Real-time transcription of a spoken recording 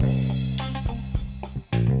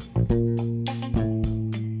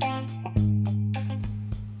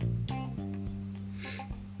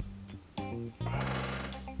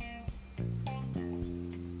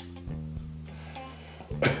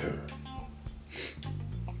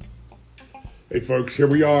Hey folks, here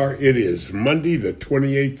we are. It is Monday, the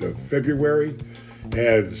 28th of February,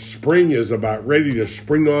 and spring is about ready to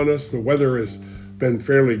spring on us. The weather has been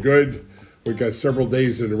fairly good. We've got several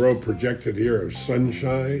days in a row projected here of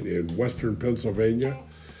sunshine in western Pennsylvania,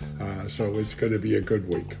 so it's going to be a good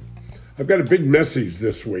week. I've got a big message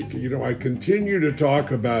this week. I continue to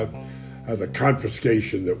talk about the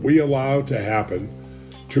confiscation that we allow to happen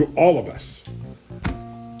to all of us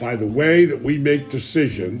by the way that we make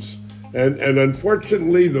decisions. And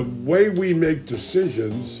unfortunately, the way we make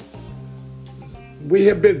decisions, we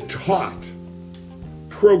have been taught,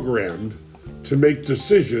 programmed to make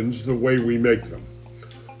decisions the way we make them.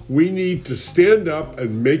 We need to stand up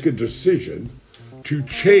and make a decision to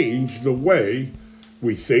change the way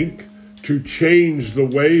we think, to change the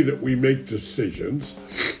way that we make decisions.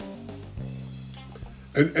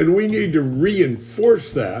 And we need to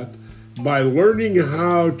reinforce that by learning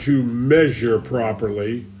how to measure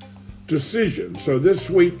properly decisions. So this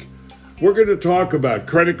week, we're going to talk about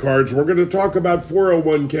credit cards. We're going to talk about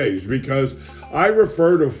 401ks because I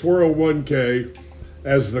refer to 401k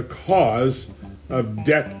as the cause of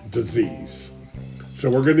debt disease. So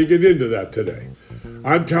we're going to get into that today.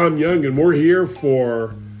 I'm Tom Young, and we're here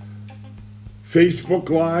for Facebook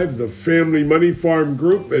Live, the Family Money Farm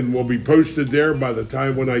group, and will be posted there by the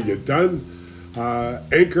time when I get done.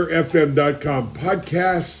 AnchorFM.com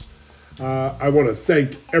podcasts. I want to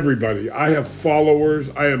thank everybody. I have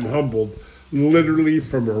followers. I am humbled literally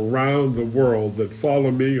from around the world that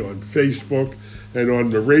follow me on Facebook and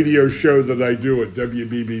on the radio show that I do at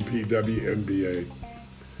WBBP WNBA.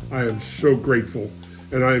 I am so grateful,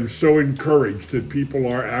 and I am so encouraged that people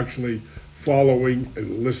are actually following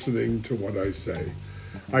and listening to what I say.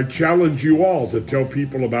 I challenge you all to tell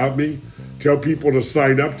people about me, tell people to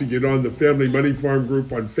sign up to get on the Family Money Farm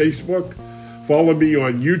group on Facebook. Follow me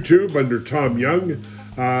on YouTube under Tom Young.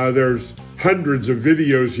 There's hundreds of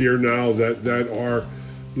videos here now that are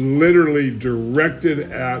literally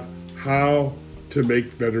directed at how to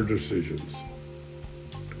make better decisions.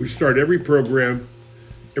 We start every program,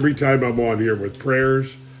 every time I'm on here, with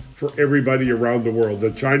prayers for everybody around the world.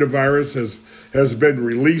 The China virus has been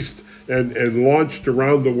released and launched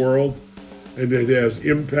around the world, and it has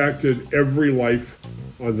impacted every life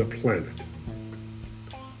on the planet.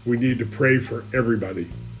 We need to pray for everybody.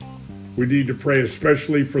 We need to pray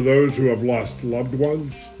especially for those who have lost loved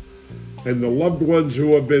ones. And the loved ones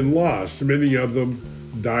who have been lost, many of them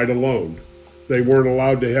died alone. They weren't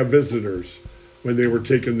allowed to have visitors when they were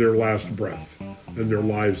taking their last breath and their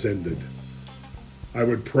lives ended. I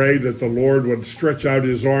would pray that the Lord would stretch out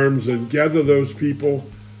his arms and gather those people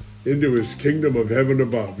into his kingdom of heaven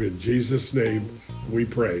above. In Jesus' name, we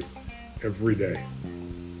pray every day.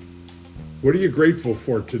 What are you grateful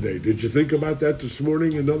for today? Did you think about that this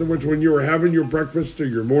morning? In other words, when you were having your breakfast or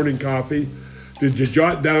your morning coffee, did you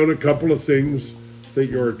jot down a couple of things that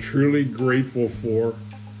you're truly grateful for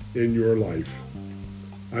in your life?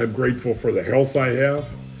 I'm grateful for the health I have,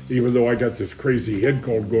 even though I got this crazy head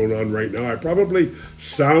cold going on right now. I probably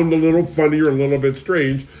sound a little funny or a little bit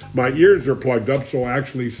strange. My ears are plugged up, so I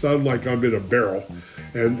actually sound like I'm in a barrel.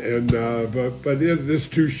 But this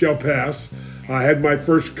too shall pass. I had my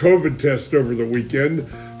first COVID test over the weekend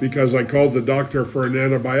because I called the doctor for an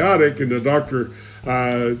antibiotic, and the doctor,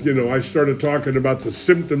 I started talking about the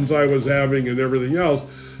symptoms I was having and everything else.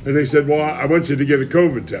 And they said, well, I want you to get a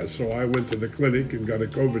COVID test. So I went to the clinic and got a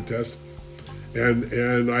COVID test.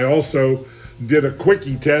 And I also did a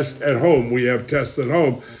quickie test at home. We have tests at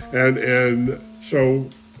home. And so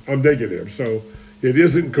I'm negative. So it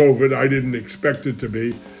isn't COVID. I didn't expect it to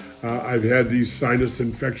be. I've had these sinus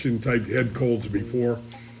infection type head colds before,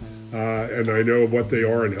 and I know what they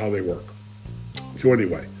are and how they work. So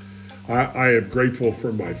anyway, I am grateful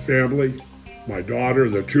for my family, my daughter,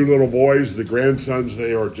 the two little boys, the grandsons.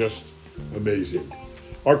 They are just amazing.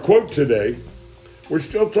 Our quote today, we're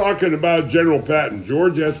still talking about General Patton,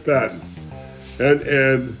 George S. Patton.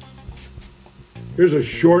 And here's a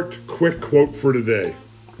short, quick quote for today.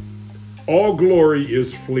 All glory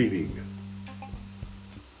is fleeting.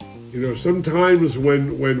 Sometimes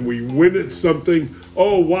when we win at something,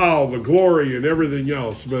 oh, wow, the glory and everything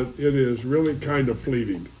else, but it is really kind of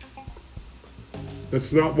fleeting.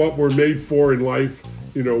 That's not what we're made for in life.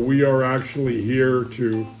 We are actually here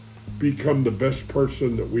to become the best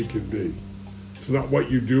person that we can be. It's not what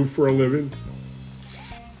you do for a living.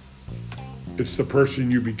 It's the person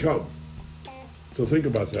you become. So think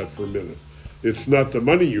about that for a minute. It's not the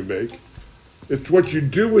money you make. It's what you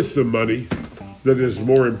do with the money that is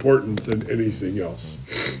more important than anything else.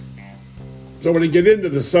 So I'm going to get into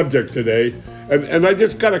the subject today, and I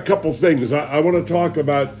just got a couple things. I want to talk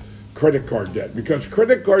about credit card debt, because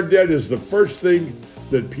credit card debt is the first thing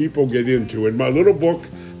that people get into. In my little book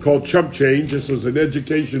called Chump Change, this is an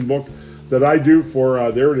education book that I do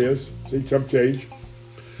for, there it is, see, Chump Change.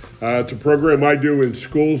 It's a program I do in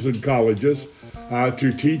schools and colleges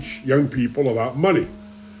to teach young people about money.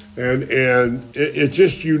 And it's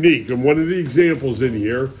just unique. And one of the examples in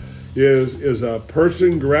here is a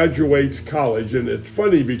person graduates college, and it's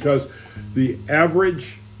funny because the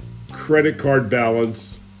average credit card balance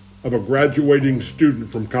of a graduating student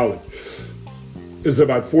from college is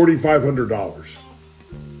about $4,500.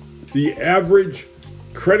 The average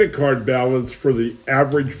credit card balance for the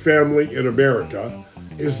average family in America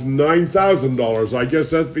is $9,000. I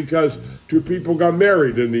guess that's because two people got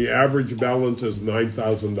married and the average balance is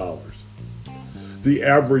 $9,000. The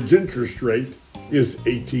average interest rate is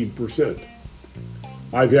 18%.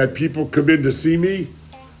 I've had people come in to see me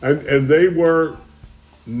and they were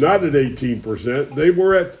not at 18%, they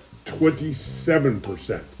were at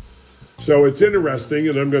 27%. So it's interesting,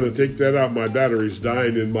 and I'm going to take that out. My battery's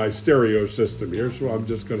dying in my stereo system here, so I'm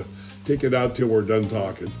just going to take it out till we're done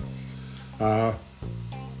talking. But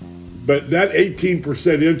that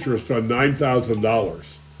 18% interest on $9,000,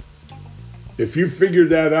 if you figure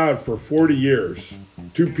that out for 40 years,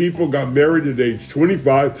 two people got married at age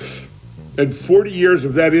 25, and 40 years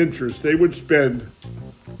of that interest, they would spend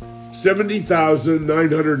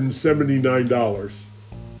 $70,979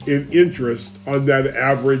 in interest on that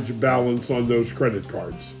average balance on those credit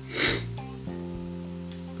cards.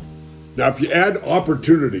 Now, if you add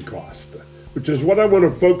opportunity cost, which is what I want to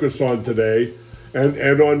focus on today,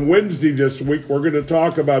 and on Wednesday this week, we're going to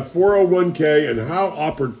talk about 401k and how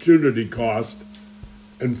opportunity cost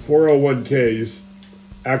and 401ks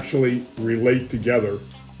actually relate together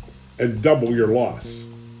and double your loss.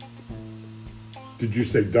 Did you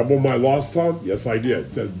say double my loss, Tom? Yes, I did.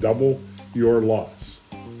 It said double your loss.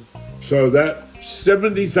 So that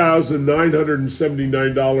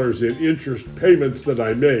 $70,979 in interest payments that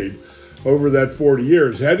I made over that 40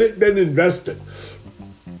 years, had it been invested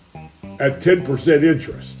at 10%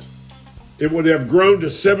 interest, it would have grown to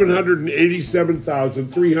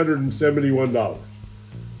 $787,371.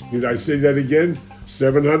 Did I say that again?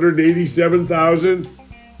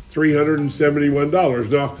 $787,371.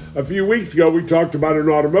 Now, a few weeks ago, we talked about an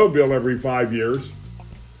automobile every 5 years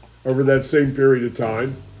over that same period of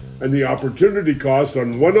time. And the opportunity cost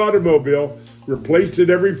on one automobile, replaced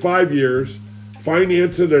it every 5 years,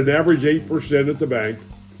 finance it at an average 8% at the bank.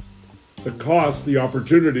 The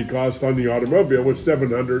opportunity cost on the automobile was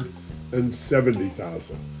 $770,000.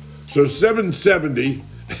 So $770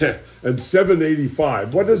 and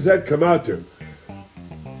 $785. What does that come out to?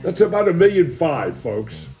 That's about $1.5 million,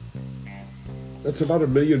 folks. That's about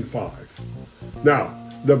 $1.5 million. Now,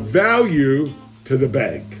 the value to the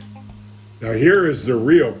bank. Now, here is the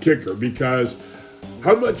real kicker, because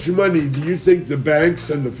how much money do you think the banks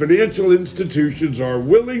and the financial institutions are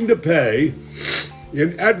willing to pay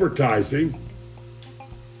in advertising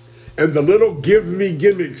and the little give me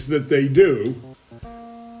gimmicks that they do,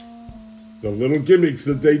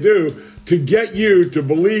 to get you to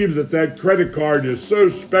believe that that credit card is so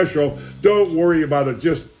special? Don't worry about it.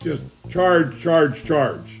 Just charge.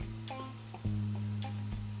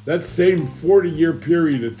 That same 40-year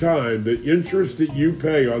period of time, the interest that you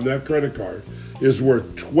pay on that credit card is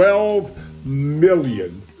worth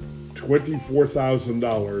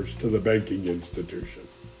 $12,024,000 to the banking institution.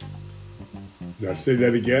 Now say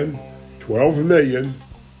that again,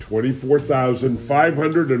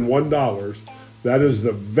 $12,024,501. That is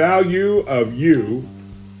the value of you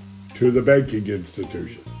to the banking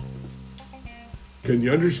institution. Can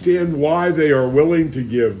you understand why they are willing to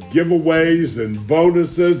give giveaways and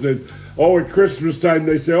bonuses? And, at Christmas time,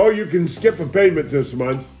 they say, you can skip a payment this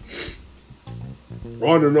month.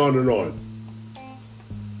 On and on and on.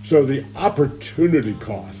 So the opportunity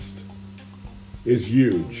cost is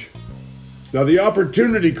huge. Now, the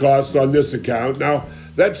opportunity cost on this account, now,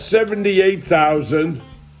 that's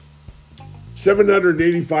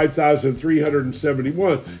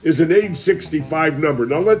 $785,371 is an age 65 number.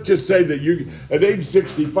 Now, let's just say that at age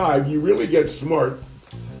 65, you really get smart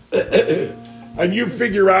and you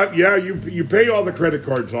figure out, you pay all the credit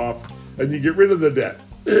cards off and you get rid of the debt.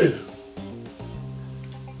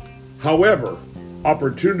 However,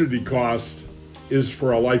 opportunity cost is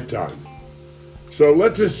for a lifetime. So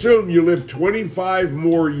let's assume you live 25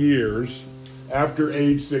 more years after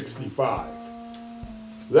age 65.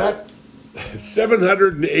 That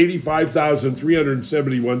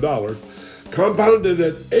 $785,371 compounded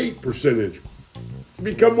at 8%.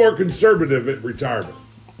 Become more conservative at retirement.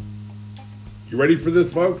 You ready for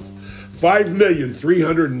this, folks?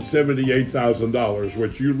 $5,378,000,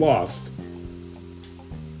 which you lost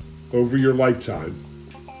over your lifetime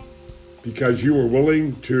because you were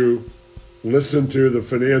willing to listen to the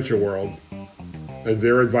financial world and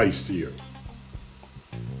their advice to you.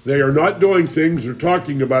 They are not doing things or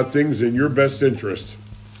talking about things in your best interest.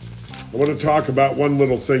 I want to talk about one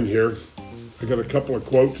little thing here. I got a couple of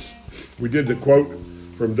quotes. We did the quote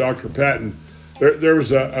from Dr. Patton. There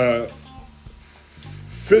was a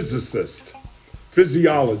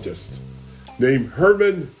physiologist named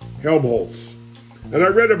Hermann Helmholtz. And I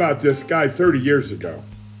read about this guy 30 years ago.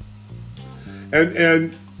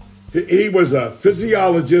 And he was a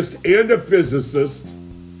physiologist and a physicist.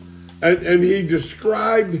 And he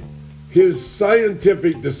described his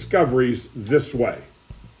scientific discoveries this way.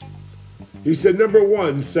 He said, number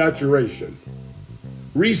one, saturation.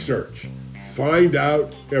 Research. Find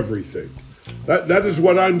out everything. That is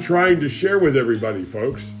what I'm trying to share with everybody,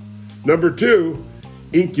 folks. Number two,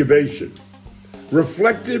 incubation.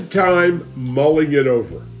 Reflective time, mulling it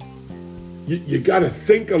over. You got to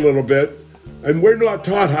think a little bit, and we're not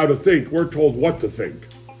taught how to think. We're told what to think.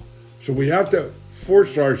 So we have to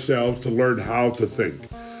force ourselves to learn how to think.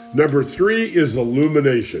 Number three is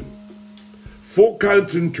illumination. Full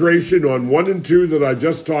concentration on 1 and 2 that I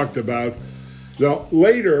just talked about. Now,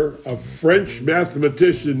 later, a French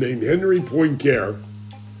mathematician named Henri Poincaré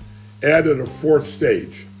added a 4th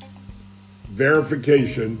stage.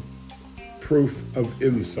 Verification, proof of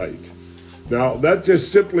insight. Now, that's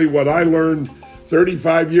just simply what I learned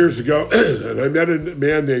 35 years ago, and I met a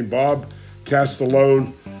man named Bob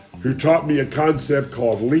Castellone who taught me a concept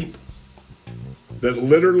called LEAP that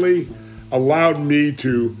literally allowed me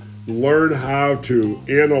to learn how to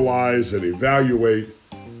analyze and evaluate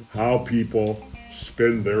how people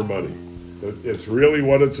spend their money. It's really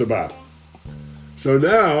what it's about. So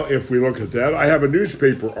now, if we look at that, I have a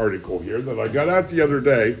newspaper article here that I got out the other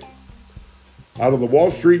day out of the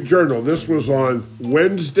Wall Street Journal. This was on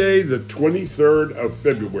Wednesday, the 23rd of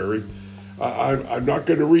February. I'm not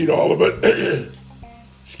going to read all of it.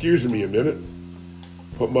 Excuse me a minute.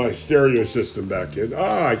 Put my stereo system back in.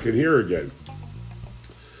 I can hear again.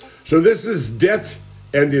 So this is debt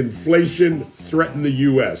and inflation threaten the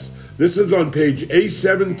U.S. This is on page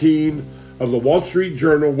A17 of the Wall Street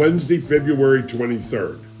Journal, Wednesday, February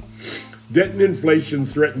 23rd. Debt and inflation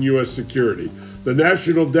threaten U.S. security. The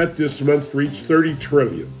national debt this month reached $30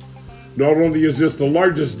 trillion. Not only is this the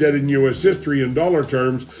largest debt in U.S. history in dollar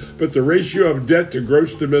terms, but the ratio of debt to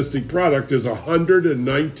gross domestic product is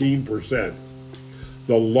 119%.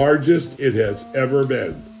 The largest it has ever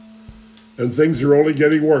been. And things are only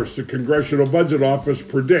getting worse. The Congressional Budget Office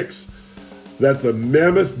predicts that the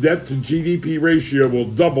mammoth debt to GDP ratio will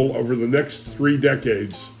double over the next 3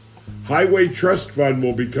 decades. Highway Trust Fund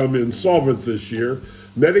will become insolvent this year.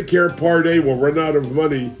 Medicare Part A will run out of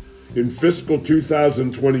money in fiscal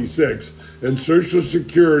 2026, and Social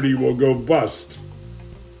Security will go bust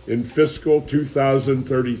in fiscal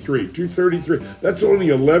 2033. 233. That's only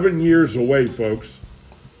 11 years away, folks.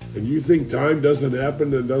 And you think time doesn't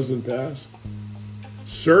happen and doesn't pass?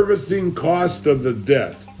 Servicing cost of the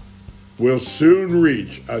debt will soon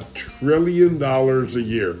reach $1 trillion a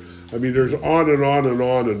year. I mean, there's on and on and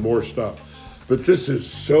on and more stuff. But this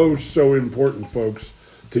is so important, folks,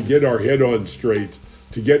 to get our head on straight,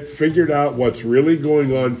 to get figured out what's really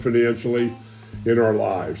going on financially in our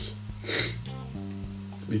lives.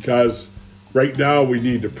 Because right now we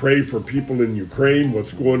need to pray for people in Ukraine,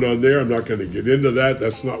 what's going on there. I'm not going to get into that.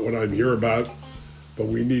 That's not what I'm here about. But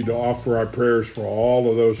we need to offer our prayers for all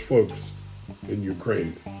of those folks in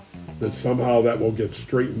Ukraine, that somehow that will get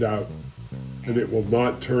straightened out and it will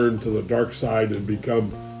not turn to the dark side and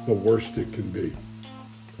become the worst it can be.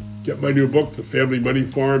 Get my new book, The Family Money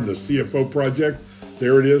Farm, The CFO Project.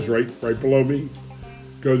 There it is, right below me.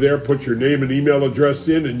 Go there, put your name and email address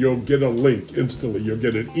in, and you'll get a link instantly. You'll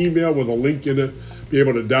get an email with a link in it, be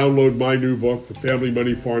able to download my new book, The Family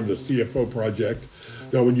Money Farm, The CFO Project.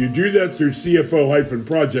 Now, when you do that through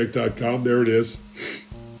CFO-project.com, there it is,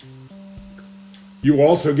 you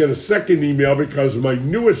also get a second email because of my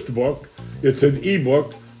newest book. It's an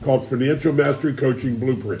ebook called Financial Mastery Coaching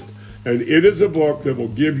Blueprint. And it is a book that will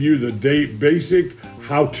give you the basic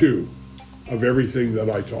how-to of everything that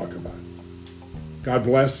I talk about. God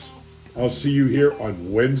bless. I'll see you here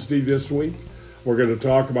on Wednesday this week. We're going to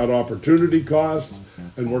talk about opportunity costs,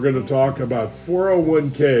 and we're going to talk about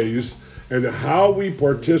 401ks and how we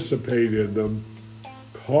participate in them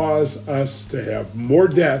cause us to have more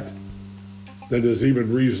debt than is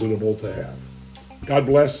even reasonable to have. God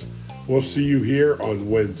bless. We'll see you here on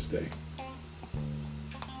Wednesday.